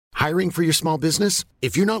Hiring for your small business?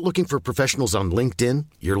 If you're not looking for professionals on LinkedIn,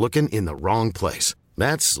 you're looking in the wrong place.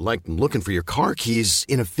 That's like looking for your car keys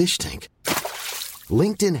in a fish tank.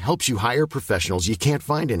 LinkedIn helps you hire professionals you can't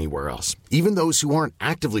find anywhere else, even those who aren't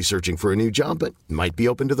actively searching for a new job but might be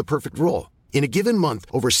open to the perfect role. In a given month,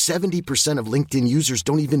 over 70% of LinkedIn users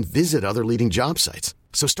don't even visit other leading job sites.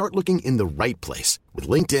 So start looking in the right place. With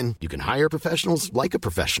LinkedIn, you can hire professionals like a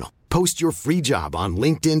professional. Post your free job on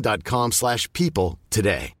linkedin.com/people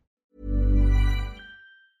today.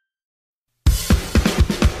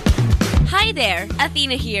 Hi there,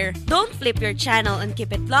 Athena here. Don't flip your channel and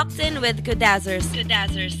keep it locked in with Kudazzers.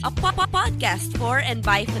 A podcast for and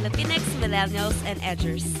by Filipinx, millennials, and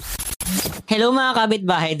edgers. Hello mga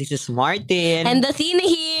kabitbahay, this is Martin. And Athena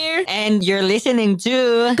here. And you're listening to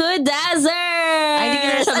Kudazzers! Ay, hindi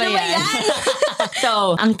ka na sabayan. Ano ba yan? So,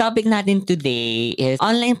 ang topic natin today is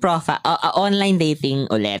online online dating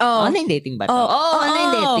ulit. Oh. Online dating ba to? Online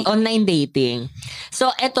dating. Online dating. So,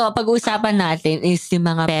 eto, pag-uusapan natin is yung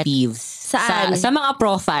mga pet peeves. Saan? Sa mga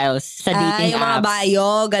profiles sa dating yung mga apps.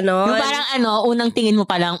 bio, ganon. Yung parang unang tingin mo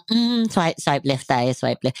palang, swipe left tayo,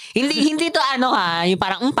 swipe left. Hindi to yung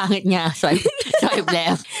parang, pangit niya, swipe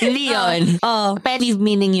left. Hindi yun. Pet peeve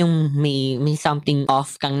meaning yung may something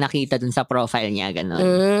off kang nakita dun sa profile niya, ganon.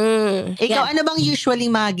 Ikaw, ano bang usually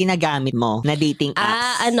mga ginagamit mo na dating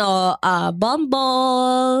apps?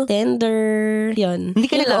 Bumble, Tinder, yun. Hindi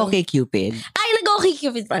ka Yun lang. nag-okay Cupid? Ay, nag-okay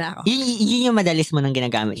Cupid pala ako. Yun yung madalis mo nang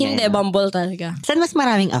ginagamit Hindi, ngayon, no? Bumble talaga. Saan mas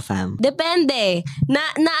maraming afam? Depende.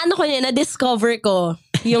 Ano ko niya, na-discover ko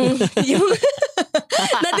yung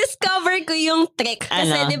na-discover ko yung trick.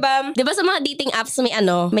 Kasi Ano? 'di ba sa mga dating apps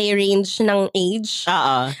may range ng age.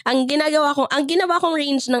 Oo. Ang ginawa kong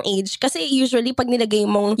range ng age kasi usually pag nilagay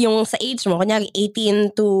mo yung sa age mo, kunyari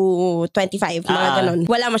 18 to 25, mga ganun.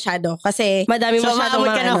 Wala masyado kasi madami So, masyadong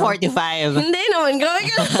maabot ka ng 45. Hindi naman, grabe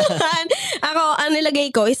ka naman. Ako, ang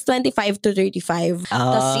nilagay ko is 25 to 35.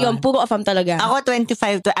 Tapos yun, puro afam talaga. Ako 20.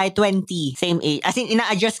 Same age. As in,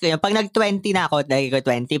 ina-adjust ko yun. Pag nag-20 na ako, lagay ko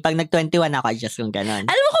 20. Pag nag-21 ako, adjust kong ganun.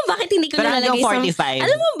 Alam mo kung bakit hindi ko Pero nilalagay hanggang 45.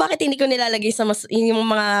 Alam mo bakit hindi ko nilalagay sa yung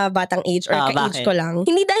mga batang age or ka-age bakit? ko lang?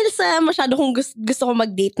 Hindi dahil sa masyado kong gusto ko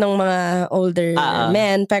mag-date ng mga older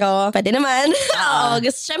men. Pero pwede naman.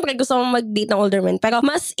 Syempre gusto ko mag-date ng older men. Pero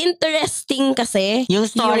mas interesting kasi Yung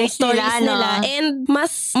stories nila, no? and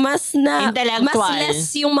mas Intellectual.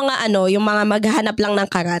 less yung mga yung mga maghahanap lang ng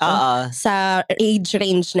karat sa age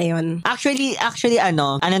range na yun. Actually,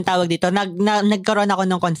 anong tawag dito? Nagkaroon ako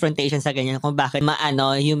ng confrontation sa ganyan kung bakit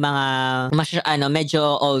yung mga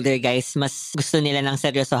medyo older guys mas gusto nila ng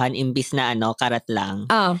seryosohan imbis na karat lang.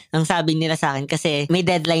 Ang sabi nila sa akin kasi may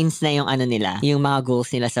deadlines na yung nila, yung mga goals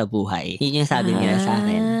nila sa buhay. Yun yung sabi nila sa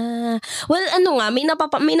akin. Well, may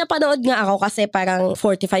napanood nga ako kasi parang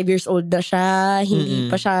 45 years old na siya, hindi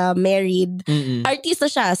pa siya married. Artista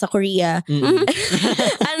siya sa Korea.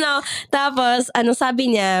 Tapos,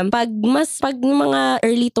 sabi niya, pag mga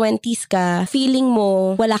early 20s ka, feeling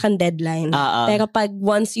mo wala kang deadline. Pero pag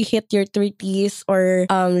once you hit your 30s or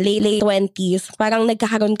late 20s, parang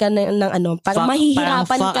nagkakaroon ka ng parang mahihirapan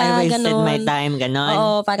parang, ka, I wasted ganon. my time, ganon.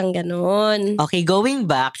 Oo, parang ganon. Okay, going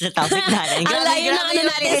back sa topic natin. Ang layo na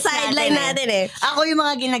natin, sideline natin eh. Ako yung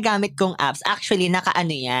mga ginagamit kong apps, actually,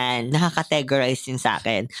 nakaka-categorize din sa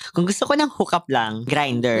akin. Kung gusto ko ng hookup lang,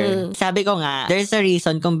 Grindr. Sabi ko nga, there's a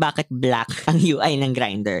reason kung bakit black ang UI ng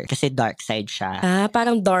Grindr. Kasi dark side siya.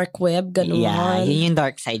 Parang dark web, ganon. Yeah, yun yung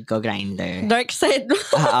dark side ko, Grindr. Dark side mo?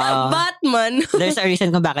 Batman. There's a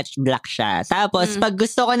reason kung bakit black siya. Tapos, pag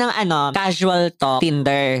gusto ko ng casual talk,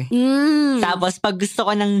 Tinder. Tapos, pag gusto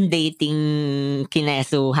ko ng dating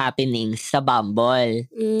kinesu happenings sa Bumble.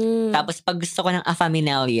 Tapos, pag gusto ko ng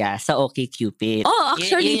afaminelia sa OkCupid.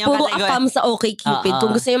 Actually, puro afam sa OkCupid.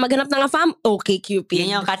 Kung gusto nyo maghanap ng afam, OkCupid.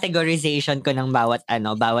 Yun yung categorization ko ng bawat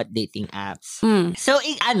dating apps. So,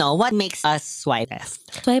 what makes us swipe left?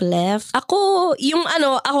 Swipe left? Ako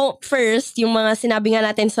first, yung mga sinabi nga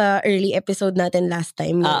natin sa early episode natin last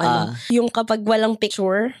time. Yung kapag walang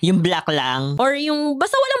picture. Yung black lang. Or yung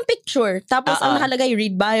basta walang picture. Tapos ang nakalagay,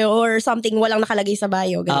 read bio or something, walang nakalagay sa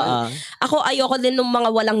bio. Ganun. Ako, ayoko din ng mga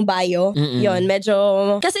walang bio. Yun, medyo...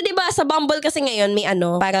 Kasi diba sa Bumble kasi ngayon may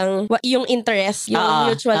parang yung interest, yung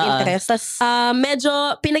mutual interest. Tapos medyo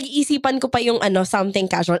pinag-iisipan ko pa yung something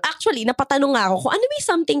casual. Actually, napatanong nga ako kung ano may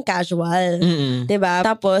something casual. Diba?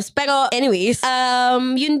 Tapos, pero anyways,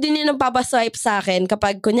 yun din yung nagpapaswipe sa akin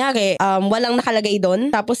kapag kunyari, walang nakalagay doon.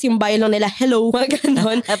 Tapos yung bio lang nila, hello, mga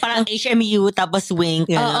ganon. Parang HMU, tapos wink.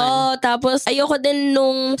 Oo, tapos ayoko din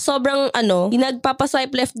nung sobrang yung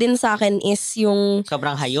nagpapaswipe left din sa akin is yung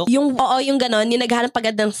sobrang hayop. hayok? Yung ganon, yung naghahanap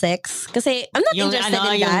agad ng sex. Kasi I'm not interested in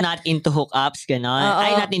that. Yung not into hookups, ganon.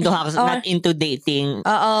 Ay, not into hookups, not into dating.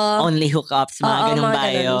 Only hookups, mga ganong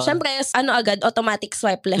bio. Siyempre, agad, automatic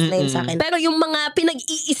swipe left na yun sa akin. Pero yung mga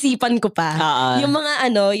pinag-iisipan ko pa, yung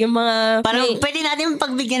mga... Parang pwede natin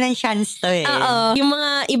pagbigyan ng chance to eh. Yung mga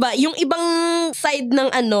iba, yung ibang side ng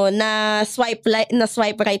na swipe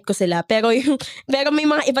right ko sila. Pero may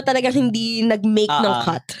mga iba talagang hindi nag-make ng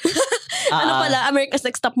cut. Pala, America's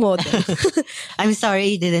Next Top Model. I'm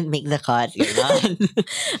sorry you didn't make the cut.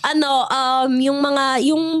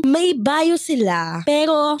 Yung may bio sila,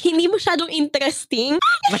 pero hindi masyadong interesting.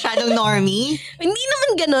 Masyadong normie? Hindi naman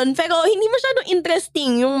ganun, pero hindi masyadong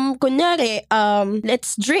interesting. Yung, kunyari,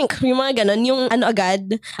 let's drink. Yung mga ganun. Yung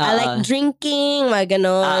agad, I like drinking, mga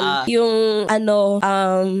ganun. Yung,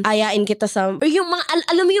 ayain kita sa, or yung mga,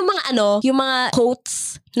 alam mo yung mga yung mga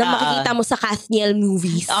quotes na makikita mo sa Kathniel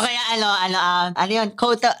movies. Okay, ano yun?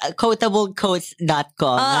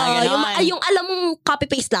 Quotablequotes.com. Yung alam mong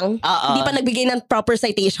copy-paste lang. Hindi pa nagbigay ng proper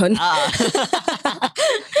citation.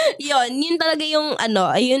 Yun talaga yung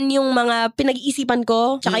ayun yung mga pinag-iisipan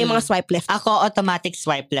ko, tsaka yung mga swipe left. Ako, automatic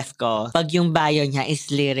swipe left ko. Pag yung bio niya is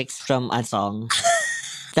lyrics from a song.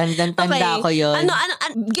 Tanda ko yun.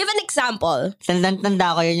 Give an example.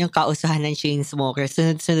 Tanda ko yun yung kausahan ng Chainsmokers.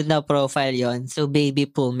 Sunod na profile yun. So baby,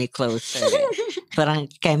 pull me closer. Parang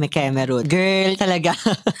keme root. Girl, talaga.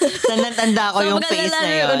 Tanda ko yung face na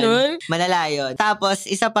yun. Malala yun. Tapos,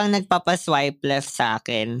 isa pang nagpapaswipe left sa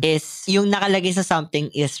akin is yung nakalagay sa something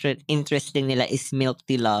interesting nila is milk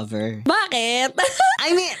tea lover. Bakit?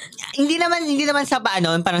 I mean, hindi naman sa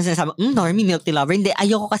parang sinasabi, normie milk tea lover. Hindi,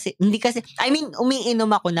 ayoko kasi,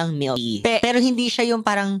 umiinom ako ng milk tea. Pero hindi siya yung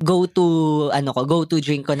parang go-to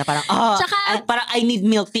drink ko na parang, parang I need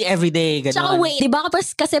milk tea every day. Ganon. Tsaka wait, di ba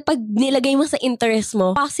kasi pag nilagay mo sa interest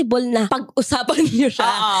mo, possible na pag-usapan niyo siya.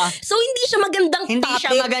 So, hindi siya magandang topic. Hindi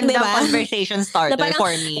siya magandang conversation starter parang, for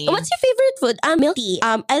me. What's your favorite food? Milk tea.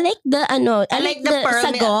 I like the, I like the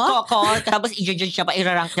sago. Coco. Tapos i-judge siya pa,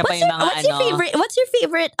 i-rank niya pa yung mga What's your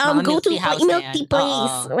favorite go-to milk tea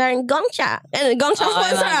place? Gongcha. Gongcha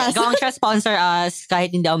sponsor us. Gongcha sponsor us. Kahit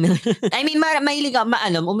hindi ako milk. Mahilig ako,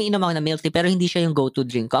 umiinom ako ng milk tea, pero hindi siya yung go-to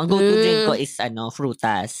drink ko. Ang go-to drink ko is,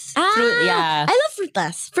 frutas. I love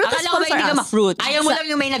frutas. Frutas akala ko ba hindi ka ma-fruit? Ayaw mo lang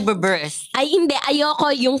yung may nagbe-burst. Ay, hindi. Ayoko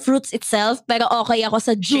yung fruits itself, pero okay ako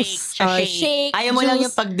sa juice. Shake. Ayaw mo lang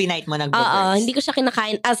yung pag binight mo nagbe-burst. Hindi ko siya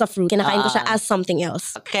kinakain as a fruit. Kinakain ko siya as something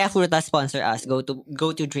else. Kaya frutas sponsor us.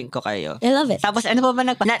 Go-to drink ko kayo. I love it. Tapos, ano pa ba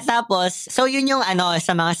so yun yung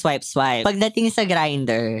sa mga swipe. Pagdating sa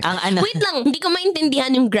Grindr, Wait lang, hindi ko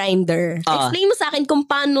maintindihan yung Grindr. Explain mo sa akin kung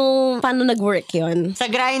paano nag-work yun. Sa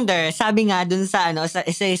Grindr, sabi nga dun sa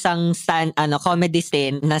isang comedy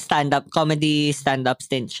stint na comedy stand-up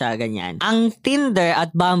stint siya, ganyan. Ang Tinder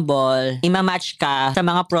at Bumble, imamatch ka sa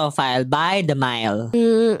mga profile by the mile.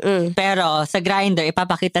 Pero sa Grindr,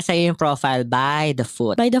 ipapakita sa yung profile by the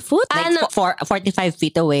foot. By the foot? Like 45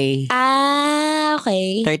 feet away.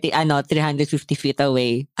 Okay. 350 feet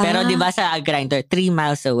away. Pero di ba sa Grindr, 3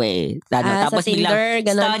 miles away. Tapos Tinder,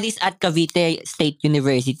 studies at Cavite State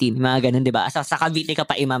University. Mga ganun, di ba? Sa Cavite ka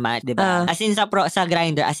pa imamat, di ba? As in sa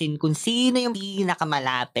Grindr, as in kung sino yung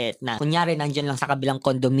pinakamalapit na, kunyari nandyan lang sa kabilang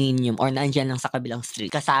condominium or nandyan lang sa kabilang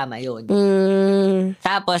street, kasama yun.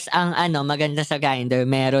 Tapos, ang maganda sa Grindr,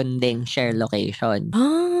 meron ding share location.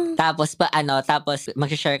 Tapos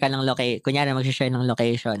mag-share ka ng mag-share ng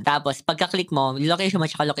location. Tapos, pagka-click mo, location mo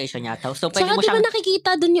tsaka location niya. So, pwede mo siyang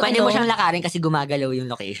nakikita dun yung pwede mo siyang lakarin kasi gumagalaw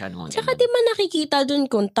yung location mo. Tsaka di ba nakikita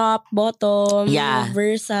dun kung top, bottom,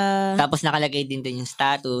 versa. Tapos nakalagay din dun yung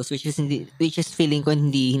status, which is feeling ko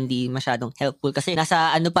hindi masyadong helpful kasi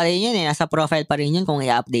nasa pa rin yun nasa profile pa rin yun kung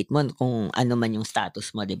i-update mo kung ano man yung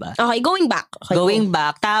status mo, di ba? Okay, going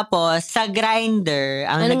back. Tapos sa Grindr,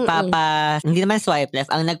 ang hindi naman swipe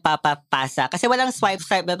left, ang nagpapapasa kasi walang swipe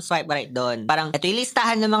left, swipe right doon. Parang ito yung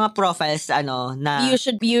listahan ng mga profiles na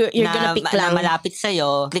you're gonna pick lang. Na malapit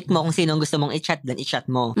sa'yo, click mo kung sinong gusto mong i-chat, then i-chat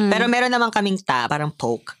mo. Pero meron naman kaming tap, parang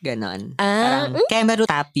poke, ganon. Parang camera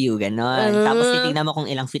tap you, ganon. Tapos titignan mo kung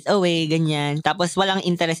ilang feet away, ganyan. Tapos walang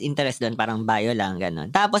interest doon, parang bio lang, ganon.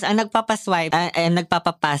 Tapos ang nagpapaswipe,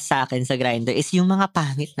 nagpapapass sa akin sa Grindr is yung mga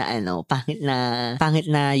pangit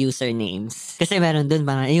na usernames. Kasi meron doon,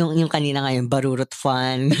 parang yung kanina ngayon, Barurot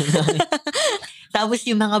Fun. Tapos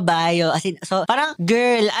yung mga bio, as in, so parang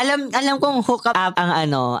girl, alam kong hook up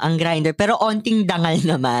ang Grindr, pero onting dangal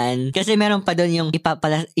naman. Kasi meron pa doon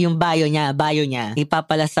yung bio niya,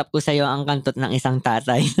 ipapalasap ko sa'yo ang kantot ng isang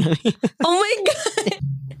tatay. Oh my God!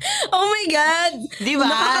 Oh my my God! Di ba?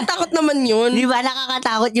 Nakakatakot naman yun. Di ba?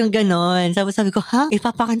 Nakakatakot yung ganon. Sabi ko,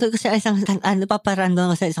 ipapakanto ko sa isang,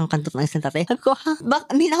 paparandon ko sa isang kanto ng isang tatay. Sabi ko,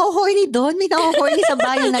 may nakuhorny doon? May nakuhorny sa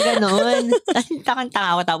bayo na ganon. Kasi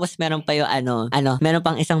takang-taka ako. Tapos meron pa yung meron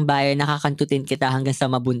pang isang bayo nakakantutin kita hanggang sa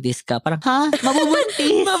mabuntis ka. Parang,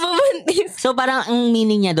 mabubuntis? Mabubuntis. So parang ang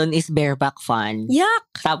meaning niya doon is bareback fun. Yuck!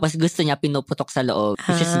 Tapos gusto niya pinuputok sa loob.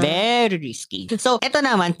 Which is very risky. So, eto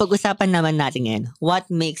naman, pag-usapan naman natin ngayon, what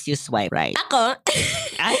makes you swipe right? Ako?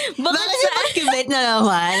 Ay, bakit si Pag-Kibet na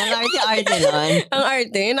naman? Ang arte-arte nun. Ang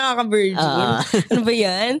arte, nakaka-virgin. Ano ba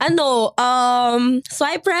yan?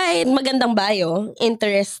 Swipe right, magandang bio,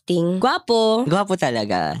 interesting, gwapo. Gwapo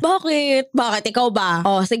talaga. Bakit? Bakit? Ikaw ba?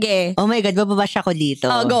 Oh, sige. Oh my God, bababash ako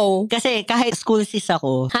dito. Oh, go. Kasi kahit school sis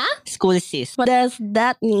ako. Ha? School sis. What does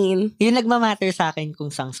that mean? Yung nagmamatter sa akin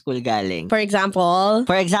kung saan school galing. For example,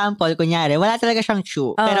 kunyari, wala talaga siyang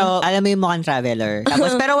shoe. Pero alam mo yung mukhang traveler.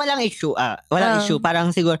 Tapos, pero walang issue. Walang issue. Parang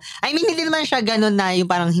siguro, I mean, hindi naman siya ganun na yung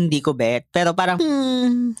parang hindi ko bet. Pero parang,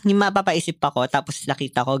 yung mapapaisip ako. Tapos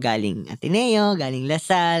nakita ko galing Ateneo, galing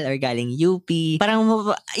Lasal, or galing UP. Parang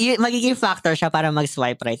magiging factor siya para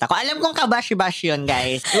mag-swipe right ako. Alam kong kabash-bash yun,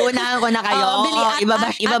 guys. Uunahan ko na kayo.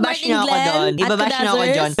 Ibabash niyo ako doon. Ibabash niyo ako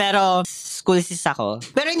doon. Pero, school sis ako.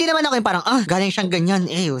 Pero hindi naman ako yung parang, galing siyang ganyan.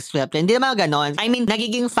 Swipe. Hindi naman ganon. I mean,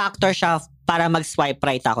 nagiging factor siya para mag-swipe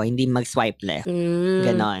right ako, hindi mag-swipe left.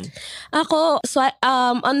 Ganon. Ako,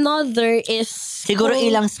 another is... Siguro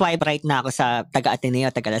ilang swipe right na ako sa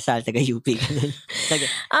taga-Ateneo, taga-Lasal, taga-UP.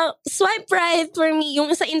 Swipe right for me,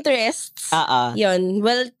 yung sa interests. Yun.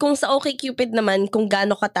 Well, kung sa OkCupid naman, kung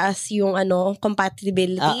gaano kataas yung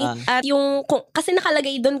compatibility. At yung, kasi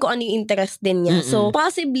nakalagay doon kung ano yung interest din niya. So,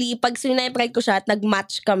 possibly, pag swipe right ko siya at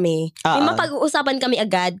nag-match kami, may mapag-uusapan kami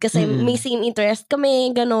agad kasi may same interest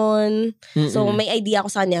kami, ganon. So, may idea ako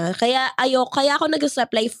sa kanya. Kaya ako nag-swipe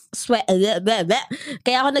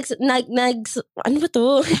kaya ako ano ba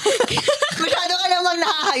to? Masyado ka namang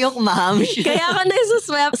nakakayok, ma'am. Kaya ako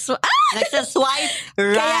Nagsaswipe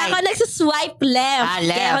right. Kaya ako nagsaswipe left.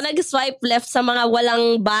 Left. Kaya ako nag-swipe left sa mga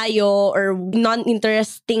walang bio or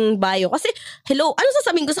non-interesting bio. Kasi, hello, ano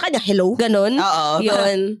sasabihin ko sa kanya? Hello? Ganon? Oo.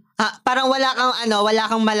 Yun. Parang wala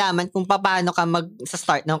kang malaman kung paano ka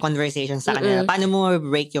sa-start ng conversation sa kanila. Paano mo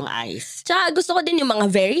break yung ice. Tsaka gusto ko din yung mga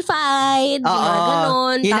verified, yung mga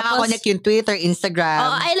ganon. Yung nakakonect yung Twitter,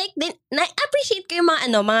 Instagram. I like din, na-appreciate ko yung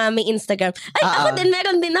mga may Instagram. Ako din,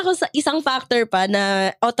 meron din ako sa isang factor pa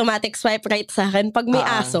na automatic swipe right sa akin pag may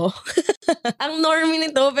aso. Ang normie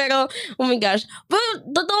nito, pero, oh my gosh. Well,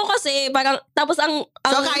 totoo kasi, parang, tapos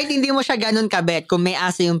So, kahit hindi mo siya ganun kabet, kung may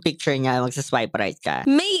aso yung picture niya, magsa-swipe right ka.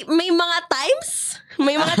 May mga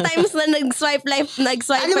times na nag-swipe right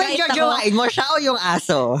ano ba yung jojowain mo? Siya o yung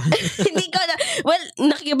aso? Hindi ko na. Well,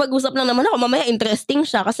 nakikipag-usap lang naman ako. Mamaya interesting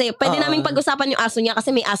siya kasi pwede naming pag-usapan yung aso niya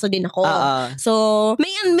kasi may aso din ako. So,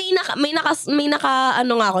 may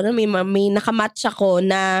nakamatch ako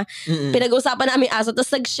na pinag-usapan namin aso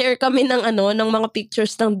tapos nag-share kami ng mga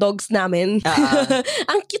pictures ng dogs namin.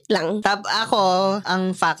 Ang cute lang. Ako,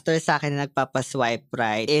 ang factor sa akin na nagpapaswipe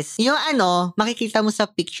right is yung makikita mo sa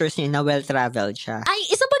pictures niya na well-traveled siya.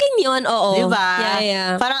 Ay, isa pa rin yun, oo. Diba?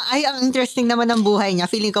 Yeah. Parang, ang interesting naman ng buhay niya.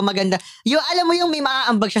 Feeling ko maganda. Yung, alam mo yung may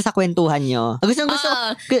maaambag siya sa kwentuhan niyo.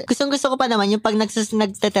 Gusto ko pa naman yung pag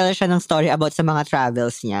nagtetell siya ng story about sa mga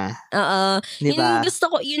travels niya. Diba?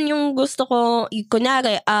 Yun yung gusto ko,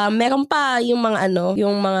 kunyari, meron pa yung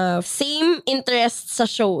mga same interest sa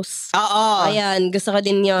shows. Ayan, gusto ko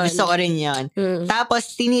din yun. Gusto ko rin yun.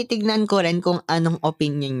 Tapos, tinitignan ko rin kung anong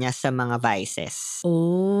opinion niya sa mga vices.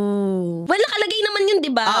 Oh. Well, nakalagay naman yun,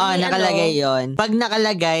 di ba? Nakalagay yun. Pag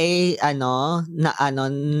nakalagay,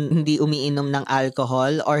 hindi umiinom ng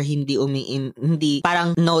alcohol or hindi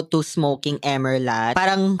parang no to smoking emerald.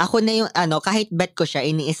 Parang ako na yung, kahit bet ko siya,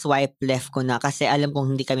 ini-swipe left ko na kasi alam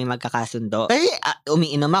kong hindi kami magkakasundo. Kasi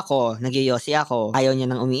umiinom ako, nagyoyosi ako. Ayaw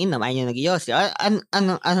niya nang umiinom, ayaw niya nagyoyosi.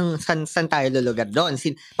 Saan tayo lulugar doon?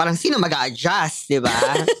 Parang sino mag-a-adjust, di ba?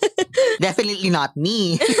 Definitely not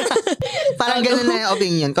me. Parang ganun na yung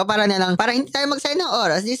opinion ko. Para hindi tayo magsayang ng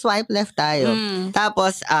oras, di swipe left tayo.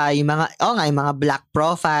 Tapos, yung mga black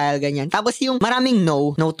profile, ganyan. Tapos yung maraming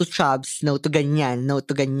no to chubs, no to ganyan.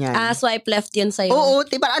 Swipe left yun sa'yo. Oo,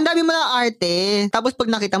 parang ang dami mo ng arte. Tapos pag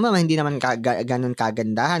nakita mo, hindi naman ganun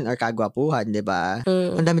kagandahan or kagwapuhan, di ba?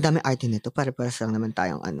 Ang dami-dami arte nito. Para-paras lang naman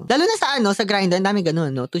tayong Lalo na sa Grindr, ang dami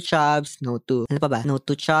ganun. No to chubs, no to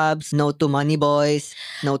chubs, no to money boys,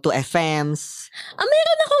 no to femmes?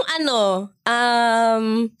 Meron akong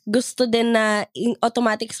gusto din na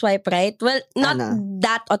automatic swipe right. Well, not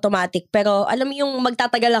that automatic, pero alam mo yung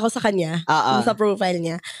magtatagal ako sa kanya, sa profile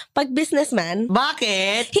niya. Pag businessman.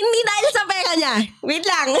 Bakit? Hindi dahil sa pera niya. Wait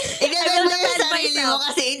lang. Igagano mo yung sarili mo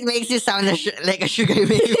kasi it makes you sound like a sugar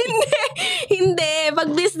baby. Hindi.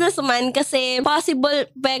 Pag businessman kasi possible,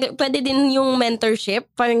 pwede din yung mentorship,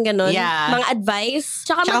 parang ganon. Yeah. Mga advice.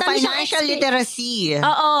 Tsaka madami financial literacy.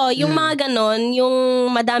 Oo, yung mga ganon, yung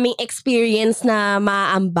madaming experience na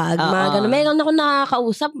maaambag. Mga ganon. Meron ako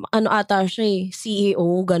nakakausap, ata siya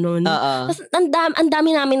CEO, ganon. Tapos ang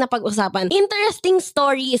dami namin napag-usapan. Interesting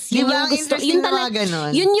stories. Yun diba, yung gusto.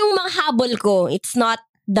 Yun yung mga habol ko. It's not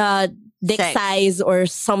the dick size or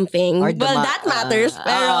something. Or that matters.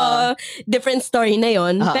 Pero different story na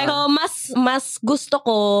yon. Pero mas gusto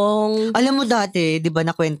kong... Alam mo dati, di ba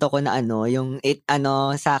nakwento ko na yung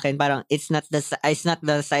sa akin, parang it's not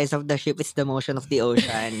the size of the ship, it's the motion of the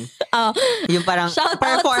ocean. Yung parang... Shout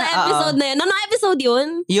out sa episode na yun. Anong episode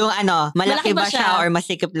yun? Yung malaki ba siya or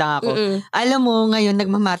masikip lang ako? Alam mo, ngayon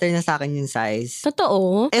nagmamatter na sa akin yung size.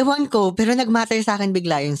 Totoo? Ewan ko, pero nagmatter sa akin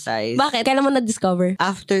bigla yung size. Bakit? Kailan mo na-discover?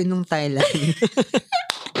 After nung Thailand.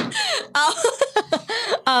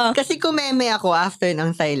 Kasi kumeme ako after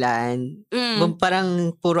ng Thailand.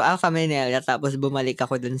 Parang puro familiar. Tapos bumalik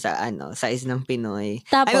ako dun sa size ng Pinoy.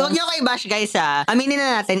 Tapos? Ay, huwag niyo ko i-bash guys Aminin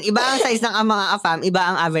na natin, iba ang size ng mga afam, iba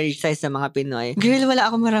ang average size ng mga Pinoy. Girl,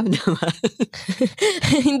 wala akong maramdaman.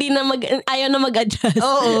 Hindi na ayaw na mag-adjust.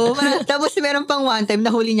 Oo. Tapos meron pang one time,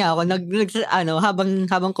 nahuli niya ako,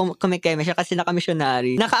 habang kumikeme siya kasi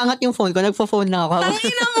naka-missionary. Nakaangat yung phone ko, nagpo-phone lang ako.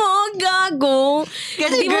 Tangina mo, gago.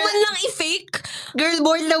 Kasi di mo man lang i-fake. Girl,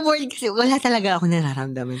 bored na bored kasi wala talaga ako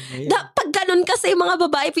nararamdaman ngayon. Pag ganun kasi mga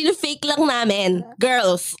babae, fake lang namin.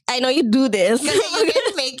 Girls, I know you do this. Kasi you can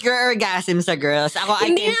fake your orgasm sa girls. Ako,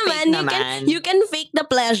 I Hindi can fake naman. You can fake the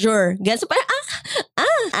pleasure. Ganso parang,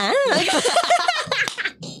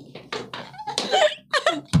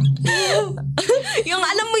 yung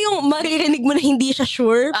alam mo yung maririnig mo na hindi siya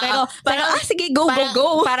sure, pero sige, go.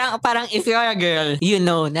 Parang if you're a girl, you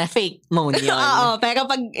know na fake mo yun. Oo, pero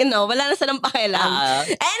pag, wala na silang pakialam.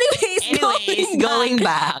 Anyways, going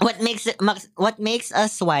back. What makes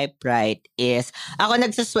us swipe right is, ako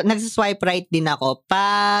nagsaswipe right din ako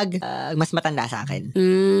pag mas matanda sa akin.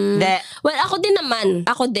 Well, ako din naman.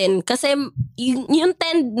 Kasi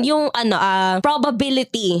yung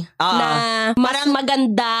probability na mas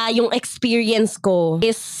maganda yung experience ko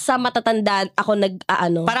is sa matatanda ako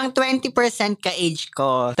Parang 20% ka age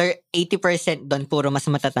ko, 80% doon puro mas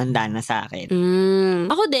matatanda na sa akin.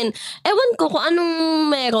 Ako din. Ewan ko kung anong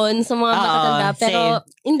meron sa mga matatanda. Pero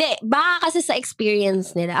hindi. Baka kasi sa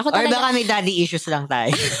experience nila. Ako talaga, or baka may daddy issues lang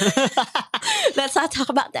tayo. Let's not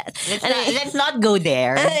talk about that. Let's not go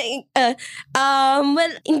there.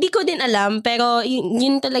 Well, hindi ko din alam. Pero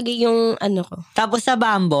yun talaga yung ko. Tapos sa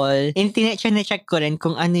Bumble, check ko rin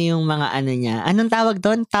kung ano yung mga niya. Anong tawag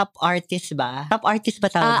doon? Top artist ba? Top artist ba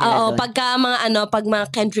tawag nila doon? Pagka pag mga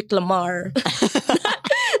Kendrick Lamar.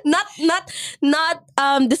 not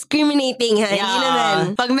discriminating ha. Hindi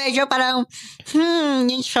naman. Pag medyo parang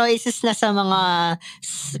yung choices na sa mga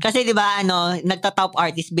kasi 'di ba nagta-top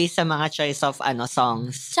artist based sa mga choice of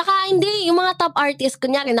songs. Tsaka hindi yung mga top artist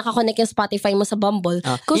kunyari naka-connect yung Spotify mo sa Bumble.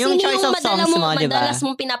 Kung yung sino choice yung of songs mo, diba? Madalas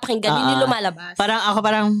mong pinapakinggan, yun yung lumalabas.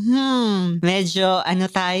 Parang medyo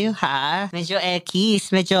tayo ha? Medyo X,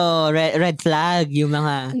 medyo red flag yung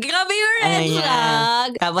mga. Grabe yung red flag.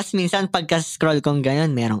 Tapos minsan pagka-scroll kong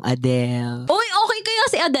ganyan, merong Adele. Uy, okay kaya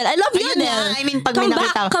si Adele. I love you, Adele. I mean, pag may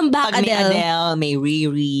nakita, pag may Adele, may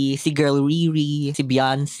Riri, si Girl Riri, si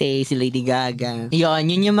Beyonce, si Lady Gaga.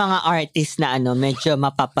 Yun yung mga artist na medyo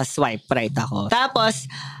mapapaswipe right ako. Tapos,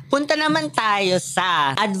 punta naman tayo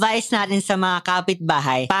sa advice natin sa mga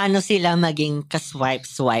kapitbahay. Paano sila maging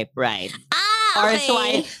ka-swipe right? Or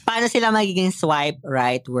paano sila magiging swipe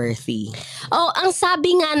right worthy? Ang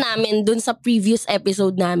sabi nga namin dun sa previous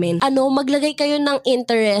episode namin, maglagay kayo ng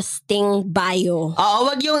interesting bio.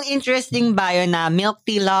 Wag yung interesting bio na milk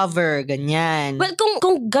tea lover, ganyan. Well,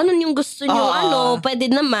 kung ganun yung gusto nyo, pwede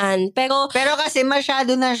naman. Pero kasi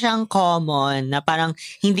masyado na siyang common na parang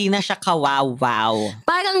hindi na siya kawaw-wow.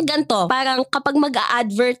 Parang ganito, parang kapag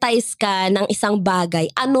mag-a-advertise ka ng isang bagay,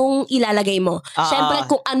 anong ilalagay mo? Siyempre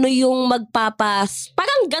kung ano yung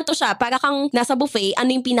parang ganito siya, para kang nasa buffet,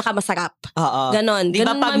 ano yung pinakamasarap. Ganon.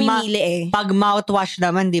 Diba, Ganon mamimili Pag mouthwash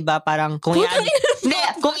naman, diba, parang kung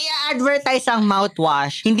Kung i-advertise ang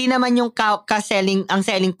mouthwash, hindi naman yung ang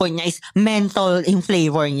selling point niya is menthol yung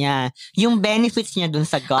flavor niya. Yung benefits niya dun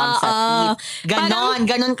sa gums at teeth.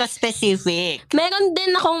 Ganon ka specific. Meron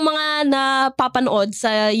din akong mga napapanood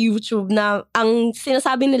sa YouTube na ang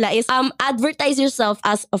sinasabi nila is advertise yourself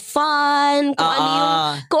as a fun,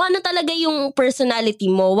 kung ano talaga yung personality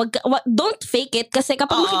mo. Don't fake it kasi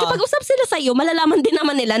kapag makikipag-usap sila sa'yo, malalaman din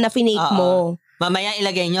naman nila na finake mo. Mamaya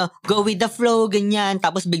ilagay nyo, go with the flow, ganyan.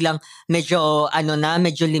 Tapos biglang medyo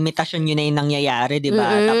limitasyon yun na yung nangyayari, di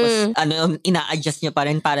ba? Tapos ina-adjust nyo pa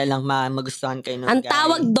rin para lang magustuhan kayo ng Ang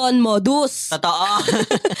tawag doon, modus. Totoo.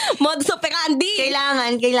 Modus operandi.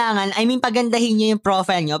 Kailangan. I mean, pagandahin nyo yung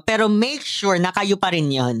profile nyo, pero make sure na kayo pa rin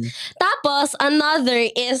yun. Tapos, another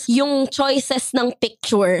is yung choices ng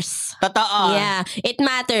pictures. Totoo. Yeah, it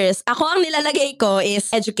matters. Ako ang nilalagay ko is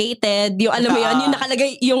educated. Yung alam mo yun, yung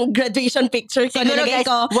nakalagay yung graduation picture. Siguro guys,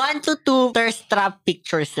 1 to 2 thirst trap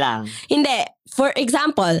pictures lang. Hindi. For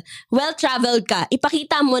example, well-traveled ka.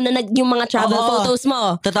 Ipakita mo na yung mga travel photos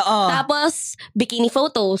mo. Totoo. Tapos, bikini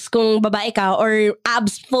photos kung babae ka or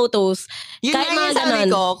abs photos. Yun kahit nga mga yung sabi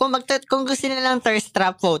ganon. ko, kung gusto nila ng thirst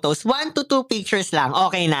trap photos, 1 to 2 pictures lang,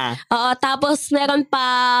 okay na. Oo, tapos meron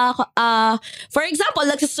pa, for example,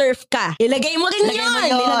 nagsisurf ka. Ilagay mo rin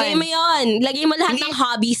yun. Ilagay mo lahat ng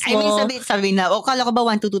hobbies mo. I mean, sabi na, kala ko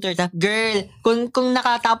ba 1 to 2 thirst trap? Girl, kung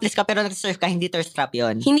naka-topless ka pero nagsisurf ka, hindi thirst trap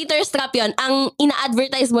yun. Hindi thirst trap yun. Ang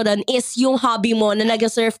ina-advertise mo doon is yung hobby mo na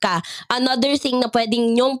nag-surf ka. Another thing na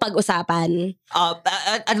pwedeng nyong pag-usapan.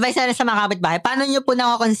 Advice na sa mga kapitbahay, paano nyo po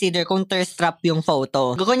na-consider kung thirst trap yung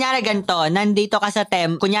photo? Kunyari ganito, nandito ka sa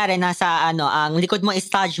kunyari nasa ang likod mo is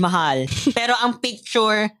Taj Mahal. Pero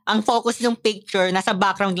ang focus ng picture, nasa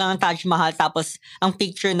background lang ng Taj Mahal, tapos ang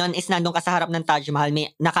picture nun is nandun ka sa harap ng Taj Mahal,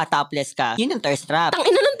 may naka-topless ka. Yun yung thirst trap. Ang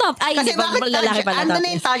ina ng top. Ay, kasi di ba? Lalaki pala ando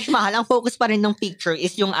na yung Taj Mahal, ang focus pa rin ng picture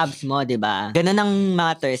is yung abs mo, di ba? Ganun ang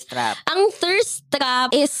mga thirst trap. Ang thirst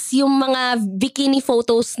trap is yung mga bikini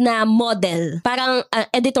photos na model. Parang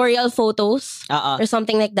editorial photos or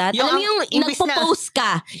something like that. Alam mo yung nagpo-post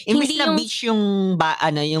ka. Imbis na beach yung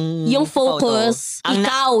focus,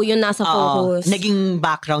 ikaw yung nasa focus. Naging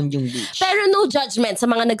background yung beach. Pero no judgment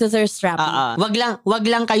sa mga nag-thirst trap. Wag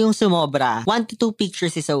lang kayong sumobra. 1 to 2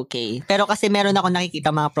 pictures is okay. Pero kasi meron ako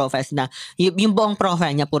nakikita mga profiles na yung buong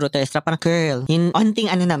profile niya puro thirst trap. Parang girl, yung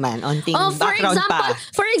onting background pa.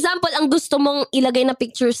 For example, ang gusto mong ilagay na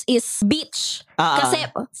pictures is beach. Kasi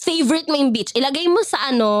favorite mo yung beach. Ilagay mo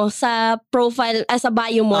sa profile, sa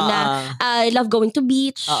bio mo na I love going to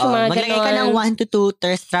beach. Maglagay ka ng 1 to 2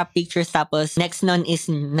 thirst trap pictures, tapos next nun is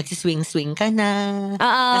nagsiswing-swing ka na.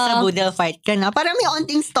 Nasa boodle fight ka na. Parang may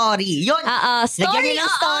onting story. Yun.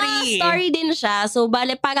 Story. Story din siya. So,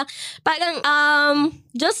 bale, parang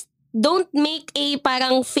just don't make a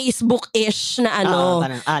parang Facebook-ish na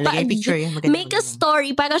lagay picture yan. Make a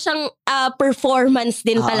story. Para siyang performance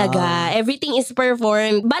din talaga. Everything is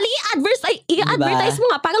performed. Bali, i-advertise mo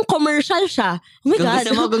nga. Parang commercial siya. Oh my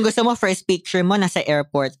God. Kung gusto mo, first picture mo, nasa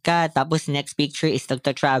airport ka. Tapos next picture is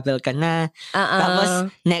nagta-travel ka na. Tapos,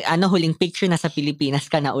 huling picture, nasa Pilipinas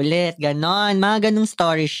ka na ulit. Ganon. Mga ganong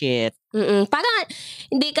story shit. Parang,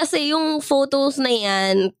 hindi kasi yung photos na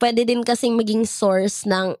yan, pwede din kasing maging source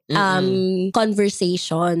ng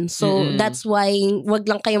conversation. So, that's why, wag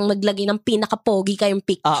lang kayong maglagay ng pinaka-pogi kayong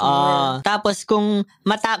picture. Tapos, kung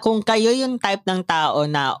kayo yung type ng tao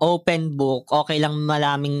na open book, okay lang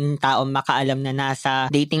maraming tao makaalam na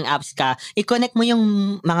nasa dating apps ka, i-connect mo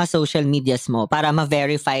yung mga social medias mo para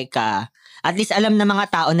ma-verify ka. At least alam na mga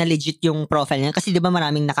tao na legit yung profile niya. Kasi di ba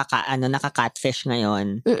maraming nakaka-catfish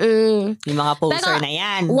ngayon. Yung mga poster na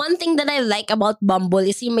yan. One thing that I like about Bumble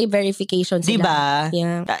is yung may verification sila. Diba?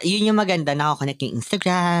 Yeah. Yun yung maganda. Nakakonect yung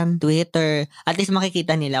Instagram, Twitter. At least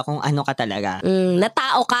makikita nila kung ano ka talaga. Na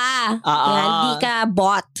tao ka. Hindi ka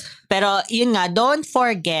bot. Pero yun nga, don't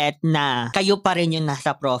forget na kayo pa rin yung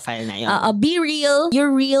nasa profile na yun. Be real. You're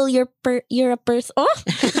real. You're a person. Oh!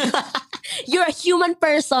 You're a human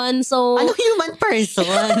person, so... Ano human person?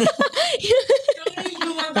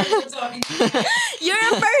 You're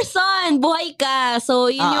a person! Buhay ka! So,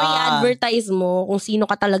 yun yung i-advertise mo kung sino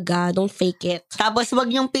ka talaga. Don't fake it. Tapos, wag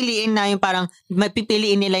yung piliin na yung parang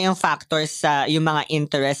pipiliin nila yung factors sa yung mga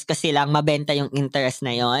interest kasi lang mabenta yung interest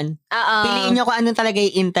na yon. Piliin nyo kung anong talaga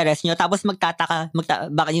yung interest nyo. Tapos,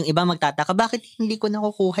 baka yung iba magtataka, bakit hindi ko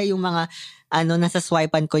nakukuha yung mga nasa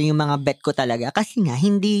swipean ko yung mga bet ko talaga? Kasi nga,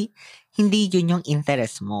 hindi yun yung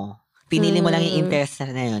interest mo. Pinili mo lang yung interest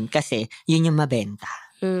na yun kasi yun yung mabenta.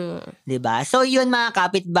 Diba? So yun mga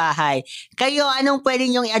kapitbahay. Kayo, anong pwede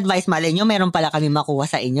nyong i-advise? Malay nyo, meron pala kami makuha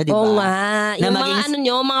sa inyo, diba? Oo nga. Yung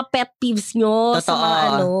mga mga pet peeves nyo. Totoo. Sa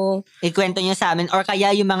mga ikwento nyo sa amin. Or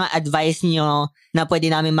kaya yung mga advice nyo na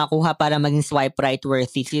pwede namin makuha para maging swipe right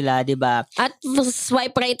worthy sila, diba? At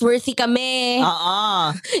swipe right worthy kami.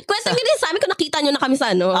 Oo. Kwento nyo din sa amin kung nakita nyo na kami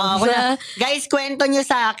sa guys, kwento nyo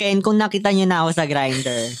sa akin kung nakita nyo na ako sa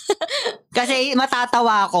Grindr. Kasi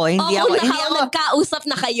matatawa ako. Hindi ako nagkausap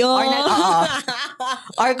na kayo.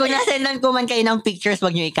 Or kung nasendan ko man kayo ng pictures,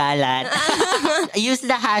 wag nyo ikalat. Use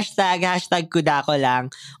the hashtag Kudako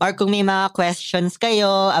lang. Or kung may mga questions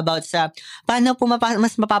kayo about sa paano po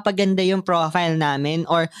mas mapapaganda yung profile namin,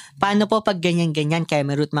 or paano po pag ganyan-ganyan kaya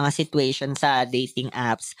may root mga situation sa dating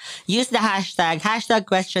apps. Use the hashtag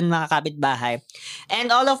question mga kapitbahay. And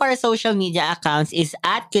all of our social media accounts is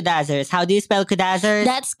 @Kudazzers. How do you spell Kudazzers?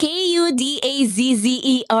 That's Kudazzers.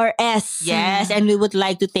 Yes, and we would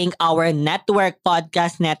like to thank our network,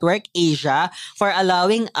 Podcast Network Asia, for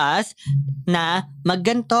allowing us na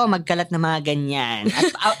magkalat na mga ganyan.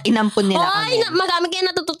 At inampun nila kami. Marami kayo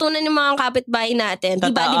natututunan yung mga kapitbahay natin.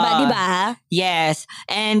 Diba? Yes.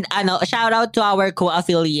 And shout out to our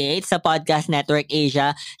co-affiliates sa Podcast Network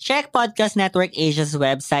Asia. Check Podcast Network Asia's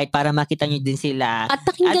website para makita nyo din sila. At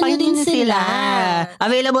pakinggan nyo din sila.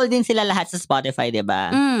 Available din sila lahat sa Spotify,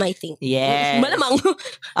 diba? I think. Yes. Malamang.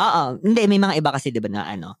 Oo. Hindi, may mga iba kasi diba na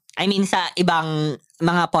I mean, sa ibang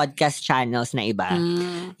mga podcast channels na iba.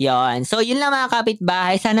 Yon. So, yun lang mga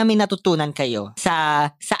kapitbahay. Sana may natutunan kayo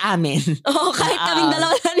sa amin. Kahit kaming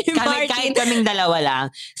dalawa lang ni Martin. Kahit kaming dalawa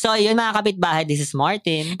lang. So, yun mga kapitbahay. This is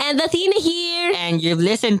Martin. And Athena here. And you've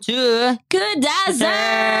listened to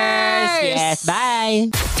Kudazzers. Yes,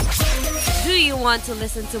 bye. Do you want to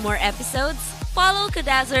listen to more episodes? Follow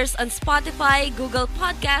Kudazzers on Spotify, Google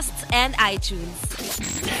Podcasts, and iTunes.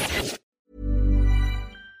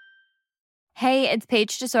 Hey, it's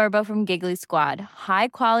Paige DeSorbo from Giggly Squad.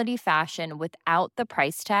 High quality fashion without the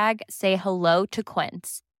price tag. Say hello to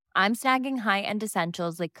Quince. I'm snagging high-end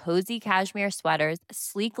essentials like cozy cashmere sweaters,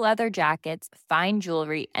 sleek leather jackets, fine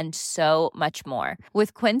jewelry, and so much more.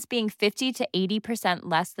 With Quince being 50 to 80%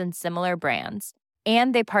 less than similar brands.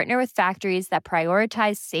 And they partner with factories that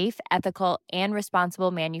prioritize safe, ethical, and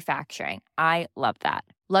responsible manufacturing. I love that.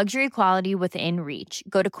 Luxury quality within reach.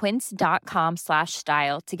 Go to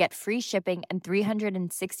quince.com/style to get free shipping and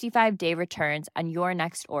 365-day returns on your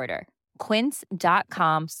next order.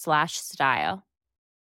 Quince.com/style.